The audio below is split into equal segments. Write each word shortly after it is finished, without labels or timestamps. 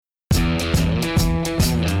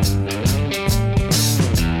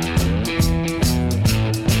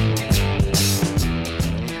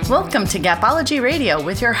Welcome to Gapology Radio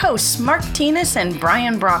with your hosts Mark Tinas and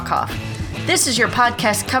Brian Brockhoff. This is your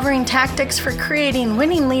podcast covering tactics for creating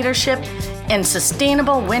winning leadership and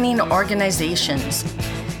sustainable winning organizations.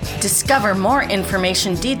 Discover more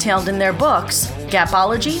information detailed in their books,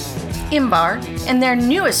 Gapology, IMBAR, and their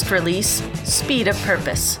newest release, Speed of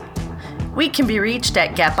Purpose. We can be reached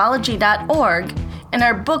at gapology.org, and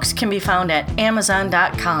our books can be found at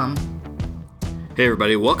amazon.com. Hey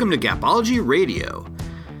everybody, welcome to Gapology Radio.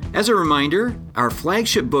 As a reminder, our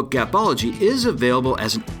flagship book, Gapology, is available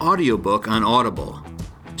as an audiobook on Audible.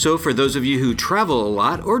 So for those of you who travel a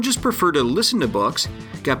lot or just prefer to listen to books,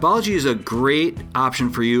 Gapology is a great option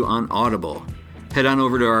for you on Audible. Head on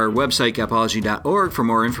over to our website, gapology.org, for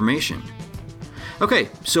more information. Okay,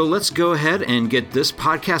 so let's go ahead and get this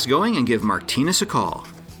podcast going and give Mark Tinas a call.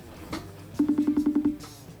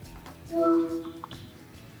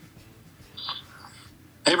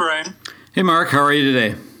 Hey, Brian. Hey, Mark. How are you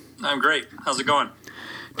today? I'm great. How's it going?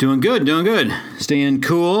 Doing good. Staying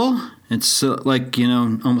cool. It's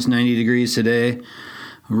almost 90 degrees today.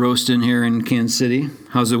 Roasting here in Kansas City.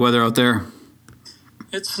 How's the weather out there?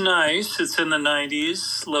 It's nice. It's in the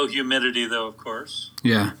 90s. Low humidity, though, of course.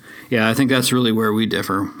 Yeah, I think that's really where we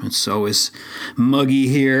differ. It's always muggy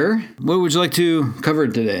here. What would you like to cover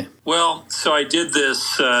today? Well, so I did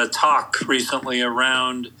this talk recently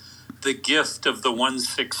around the gift of the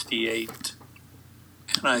 168.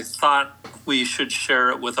 And I thought we should share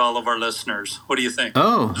it with all of our listeners. What do you think?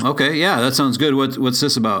 Oh, okay. Yeah, that sounds good. What's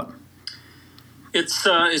this about?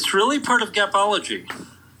 It's really part of Gapology.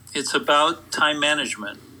 It's about time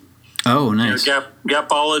management. Oh, nice.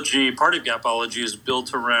 Gapology, part of Gapology is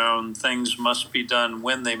built around things must be done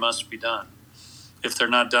when they must be done. If they're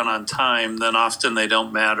not done on time, then often they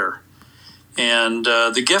don't matter. And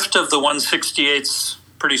the gift of the 168's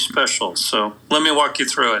pretty special. So let me walk you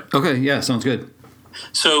through it. Okay, yeah, sounds good.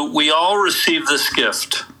 So we all receive this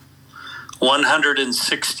gift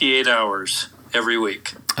 168 hours every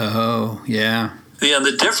week. Oh, yeah. Yeah,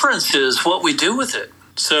 the difference is what we do with it.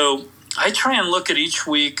 So I try and look at each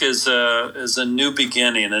week as a new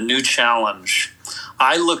beginning, a new challenge.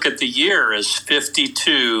 I look at the year as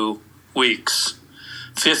 52 weeks,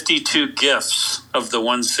 52 gifts of the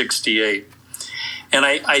 168. And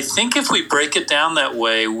I think if we break it down that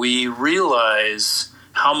way, we realize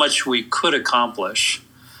how much we could accomplish.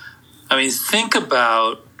 I mean, think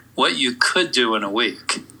about what you could do in a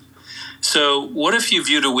week. So what if you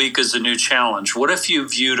viewed a week as a new challenge? What if you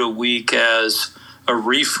viewed a week as a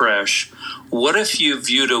refresh? What if you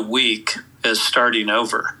viewed a week as starting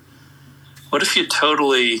over? What if you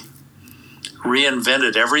totally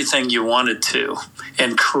reinvented everything you wanted to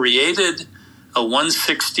and created a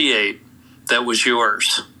 168 that was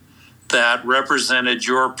yours, that represented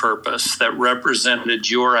your purpose, that represented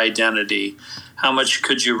your identity? How much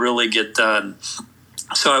could you really get done?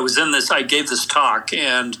 So I gave this talk,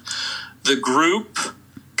 and the group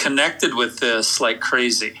connected with this like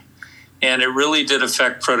crazy. And it really did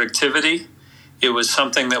affect productivity. It was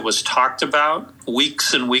something that was talked about.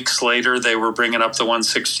 Weeks and weeks later, they were bringing up the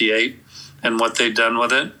 168 and what they'd done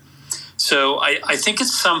with it. So I think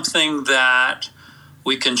it's something that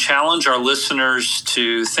we can challenge our listeners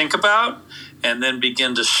to think about and then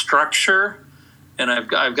begin to structure. And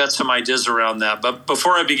I've got some ideas around that. But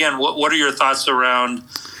before I begin, what are your thoughts around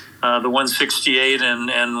the 168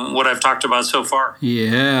 and what I've talked about so far?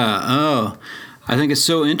 Yeah. Oh, I think it's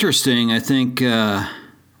so interesting. I think,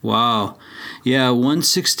 wow. Yeah,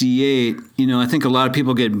 168, I think a lot of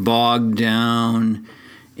people get bogged down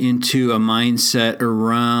into a mindset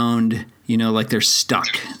around, like they're stuck.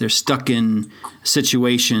 They're stuck in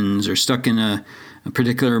situations or stuck in a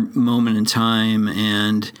particular moment in time,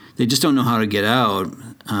 and they just don't know how to get out.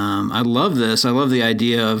 I love this. I love the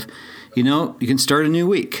idea of, you can start a new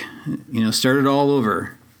week, start it all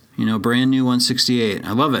over, brand new 168.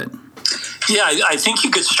 I love it. Yeah, I think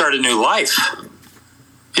you could start a new life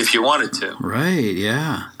if you wanted to. Right,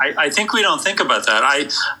 yeah. I think we don't think about that.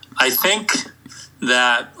 I think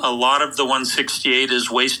that a lot of the 168 is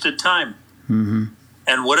wasted time. Mm-hmm.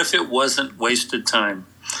 And what if it wasn't wasted time?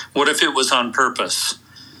 What if it was on purpose?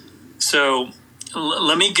 So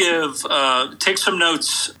let me take some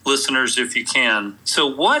notes, listeners, if you can. So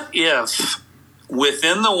what if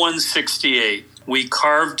within the 168, we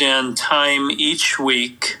carved in time each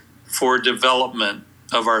week for development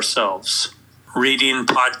of ourselves, reading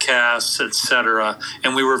podcasts, etc.,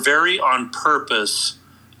 and we were very on purpose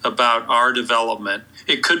about our development?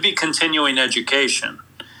 It could be continuing education.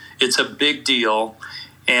 It's a big deal.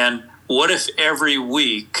 And what if every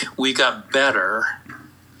week we got better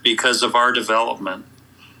because of our development?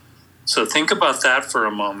 So think about that for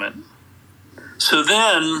a moment. So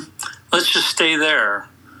then let's just stay there.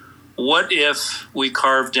 What if we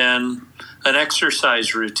carved in an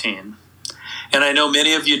exercise routine? And I know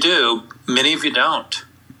many of you do, many of you don't.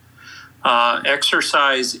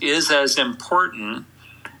 Exercise is as important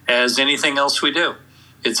as anything else we do.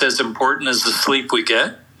 It's as important as the sleep we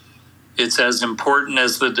get. It's as important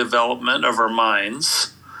as the development of our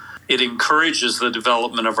minds. It encourages the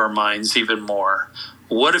development of our minds even more.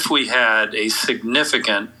 What if we had a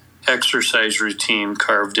significant exercise routine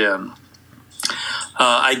carved in?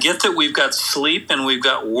 I get that we've got sleep and we've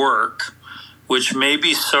got work, which may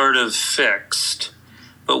be sort of fixed.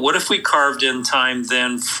 But what if we carved in time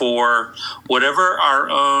then for whatever our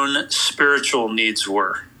own spiritual needs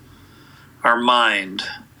were? Our mind,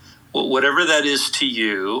 whatever that is to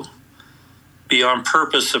you, be on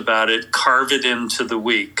purpose about it, carve it into the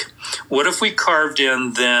week. What if we carved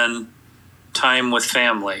in then time with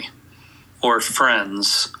family or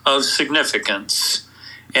friends of significance,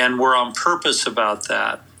 and we're on purpose about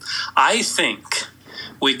that? I think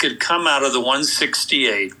we could come out of the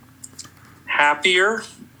 168 happier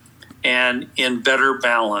and in better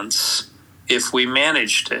balance if we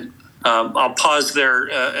managed it. I'll pause there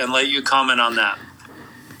and let you comment on that.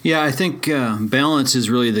 Yeah, I think balance is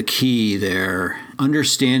really the key there.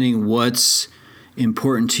 Understanding what's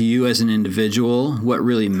important to you as an individual, what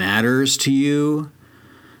really matters to you,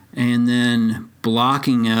 and then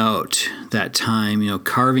blocking out that time,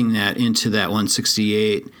 carving that into that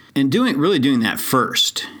 168 and doing that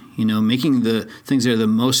first. Making the things that are the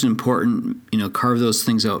most important, carve those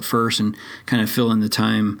things out first and kind of fill in the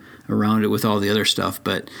time around it with all the other stuff.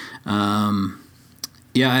 But I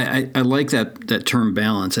like that term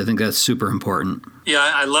balance. I think that's super important.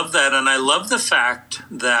 Yeah, I love that. And I love the fact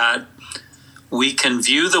that we can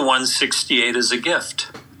view the 168 as a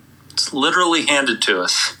gift. It's literally handed to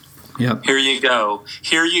us. Yep. Here you go.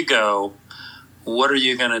 Here you go. What are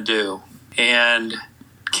you going to do? And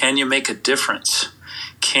can you make a difference?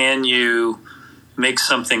 Can you make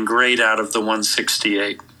something great out of the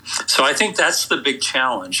 168? So I think that's the big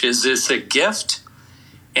challenge. Is it's a gift,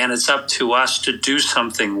 and it's up to us to do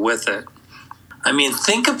something with it. I mean,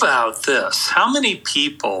 think about this. How many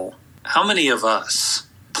of us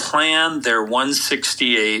plan their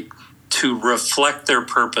 168 to reflect their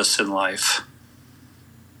purpose in life?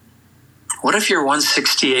 What if your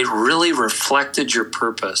 168 really reflected your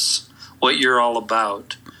purpose, what you're all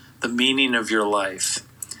about, the meaning of your life?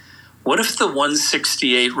 What if the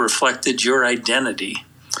 168 reflected your identity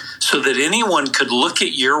so that anyone could look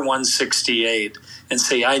at your 168 and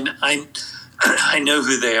say, I know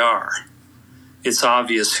who they are. It's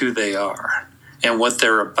obvious who they are and what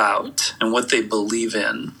they're about and what they believe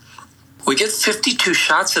in. We get 52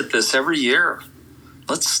 shots at this every year.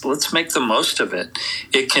 Let's make the most of it.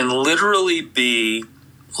 It can literally be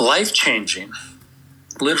life-changing.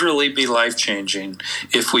 Literally be life-changing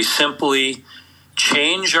if we simply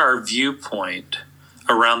change our viewpoint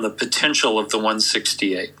around the potential of the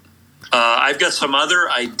 168. I've got some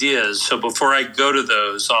other ideas, so before I go to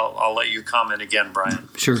those, I'll let you comment again, Brian.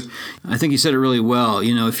 Sure. I think you said it really well.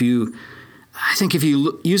 If you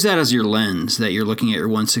use that as your lens that you're looking at your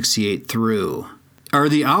 168 through, are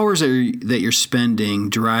the hours that you're spending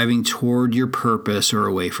driving toward your purpose or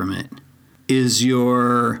away from it? Is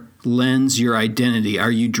your lens your identity?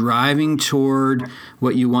 Are you driving toward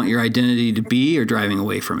what you want your identity to be or driving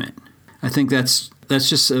away from it? I think that's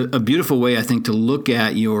just a beautiful way, I think, to look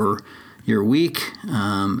at your week.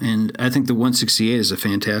 And I think the 168 is a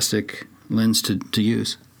fantastic lens to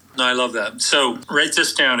use. No, I love that. So write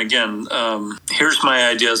this down again. Here's my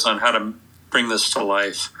ideas on how to bring this to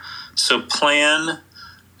life. So plan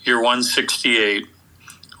your 168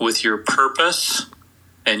 with your purpose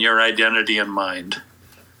and your identity in mind.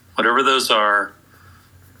 Whatever those are,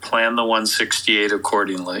 plan the 168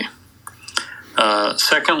 accordingly.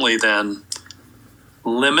 Secondly, then,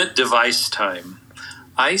 limit device time.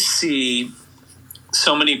 I see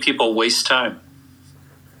so many people waste time.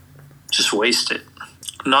 Just waste it.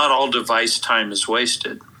 Not all device time is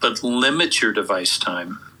wasted, but limit your device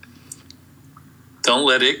time. Don't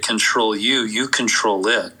let it control you. You control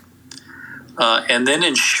it. And then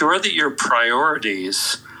ensure that your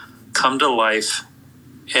priorities come to life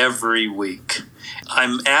every week.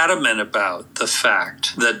 I'm adamant about the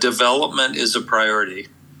fact that development is a priority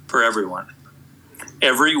for everyone.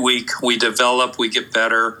 Every week we develop, we get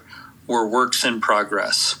better, we're works in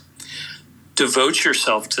progress. Devote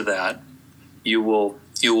yourself to that. You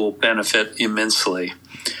will benefit immensely.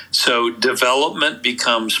 So development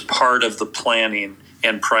becomes part of the planning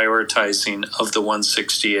and prioritizing of the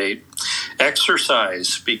 168.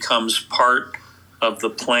 Exercise becomes part of the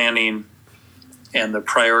planning and the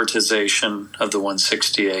prioritization of the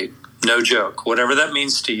 168. No joke, whatever that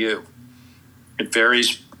means to you. It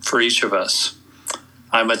varies for each of us.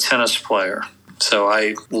 I'm a tennis player, so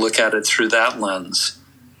I look at it through that lens.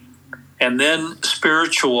 And then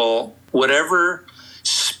spiritual, whatever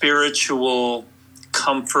spiritual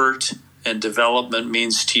comfort and development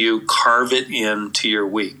means to you, carve it into your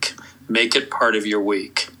week. Make it part of your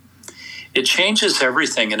week. It changes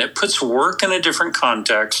everything, and it puts work in a different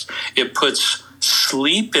context. It puts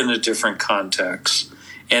sleep in a different context,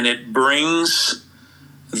 and it brings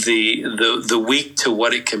the week to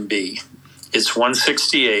what it can be. It's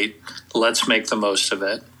 168. Let's make the most of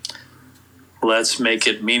it. Let's make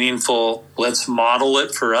it meaningful. Let's model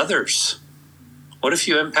it for others. What if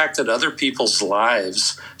you impacted other people's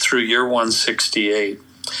lives through your 168?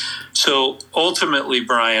 So ultimately,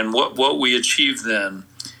 Brian, what we achieve then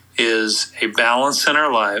is a balance in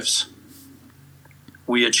our lives.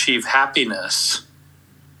 We achieve happiness.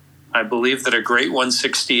 I believe that a great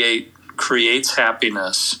 168 creates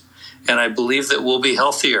happiness, and I believe that we'll be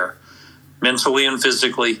healthier, mentally and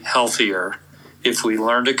physically healthier, if we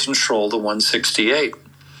learn to control the 168.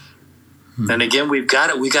 And again, we've got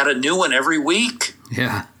it. We got a new one every week.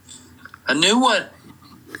 Yeah. A new one.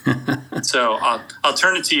 So I'll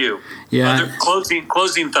turn it to you. Yeah. Other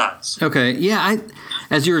closing thoughts. Okay. Yeah.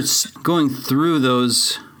 As you're going through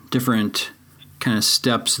those different kind of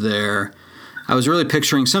steps there, I was really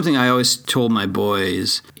picturing something I always told my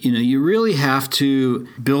boys. You really have to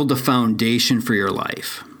build a foundation for your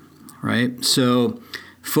life, right? So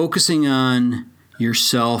focusing on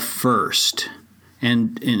yourself first.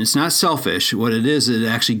 And it's not selfish. What it is, it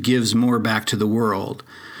actually gives more back to the world.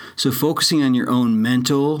 So focusing on your own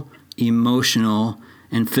mental, emotional,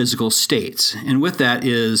 and physical states. And with that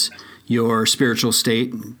is your spiritual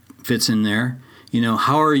state fits in there.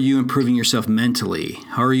 How are you improving yourself mentally?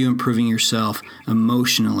 How are you improving yourself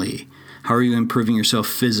emotionally? How are you improving yourself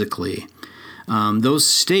physically? Those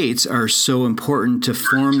states are so important to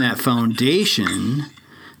form that foundation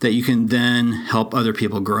that you can then help other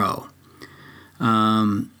people grow.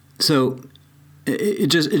 So it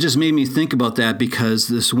just made me think about that, because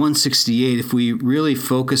this 168, if we really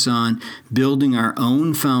focus on building our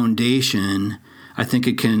own foundation, I think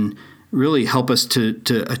it can really help us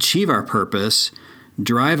to achieve our purpose,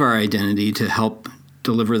 drive our identity to help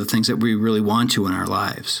deliver the things that we really want to in our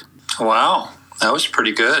lives. Wow, that was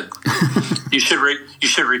pretty good. You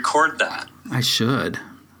should record that. I should.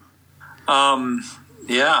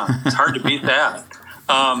 Yeah, it's hard to beat that.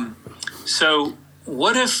 So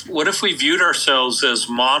what if we viewed ourselves as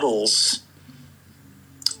models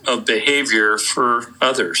of behavior for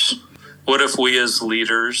others? What if we as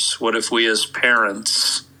leaders, what if we as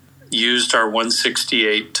parents used our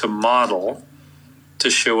 168 to model, to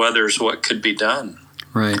show others what could be done?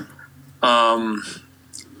 Right.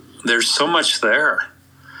 There's so much there.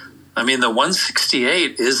 I mean, the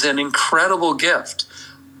 168 is an incredible gift.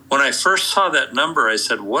 When I first saw that number, I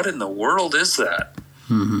said, what in the world is that?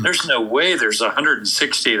 Mm-hmm. There's no way there's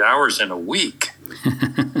 168 hours in a week.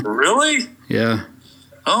 Really? Yeah.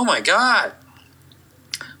 Oh my God.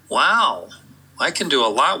 Wow. I can do a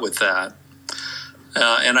lot with that.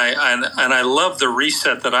 And I love the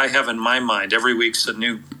reset that I have in my mind. Every week's a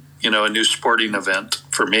new sporting event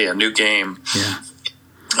for me, a new game,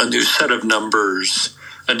 a new set of numbers,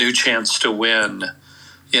 a new chance to win.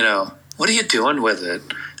 What are you doing with it?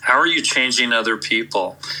 How are you changing other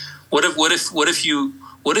people? What if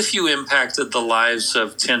you impacted the lives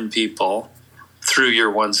of 10 people through your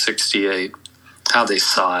 168, how they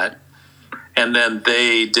saw it, and then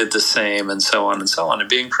they did the same, and so on and so on? It'd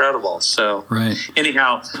be incredible. So right.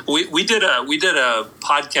 Anyhow, we did a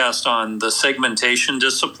podcast on the segmentation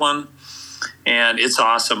discipline, and it's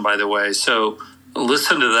awesome, by the way. So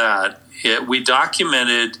listen to that. We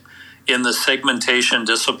documented in the segmentation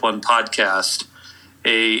discipline podcast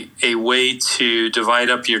a way to divide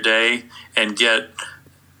up your day and get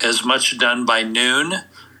as much done by noon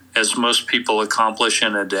as most people accomplish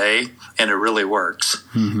in a day, and it really works.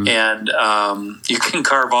 Mm-hmm. And you can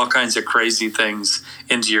carve all kinds of crazy things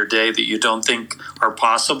into your day that you don't think are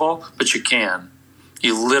possible, but you can.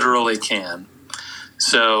 You literally can.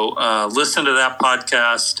 So listen to that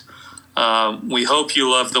podcast. We hope you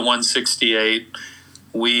love the 168.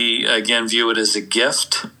 We, again, view it as a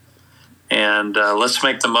gift, and let's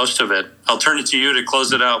make the most of it. I'll turn it to you to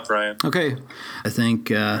close it out, Brian. Okay. I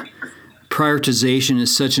think prioritization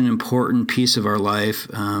is such an important piece of our life.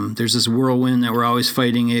 There's this whirlwind that we're always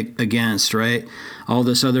fighting against, right? All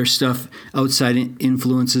this other stuff, outside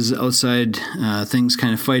influences, outside things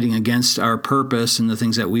kind of fighting against our purpose and the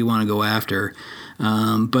things that we want to go after.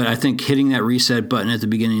 But I think hitting that reset button at the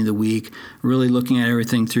beginning of the week, really looking at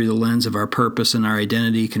everything through the lens of our purpose and our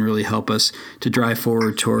identity can really help us to drive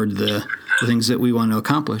forward toward the things that we want to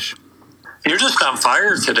accomplish. You're just on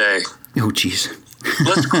fire today. Oh, geez.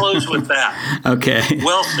 Let's close with that. Okay.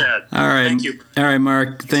 Well said. All right. Thank you. All right,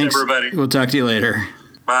 Mark. Thanks, everybody. We'll talk to you later.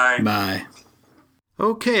 Bye. Bye.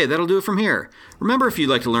 Okay, that'll do it from here. Remember, if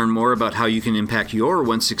you'd like to learn more about how you can impact your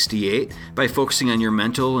 168 by focusing on your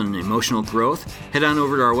mental and emotional growth, head on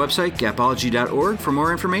over to our website, gapology.org, for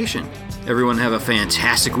more information. Everyone have a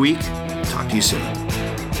fantastic week. Talk to you soon.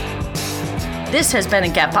 This has been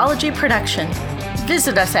a Gapology production.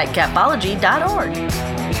 Visit us at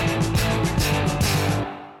gapology.org.